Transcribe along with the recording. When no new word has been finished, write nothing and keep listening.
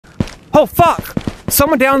Oh, fuck!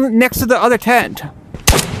 Someone down next to the other tent.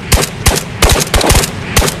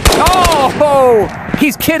 Oh!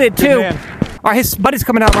 He's kitted, too. Alright, his buddy's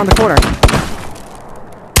coming out around the corner.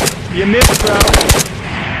 You missed, bro.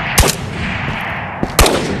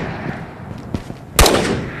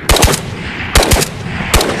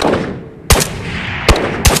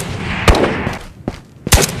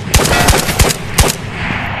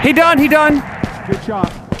 He done. Good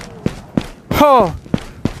shot. Oh.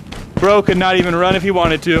 Bro could not even run if he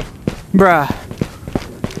wanted to. Bruh.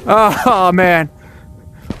 Oh, man.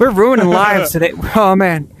 We're ruining lives today. Oh,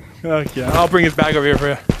 man. Okay, I'll bring his bag over here for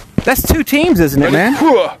you. That's 2 teams, isn't it, man?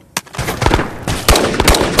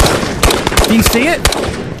 Do you see it?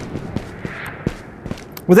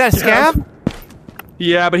 Was that a scab?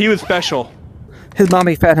 Yeah, but he was special. His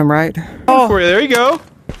mommy fed him, right? Oh, there you go.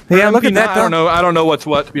 Yeah, look at that. I don't know. I don't know what's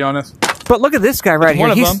what, to be honest. But look at this guy right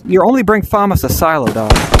here. You only bring Famas a silo,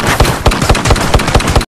 dog.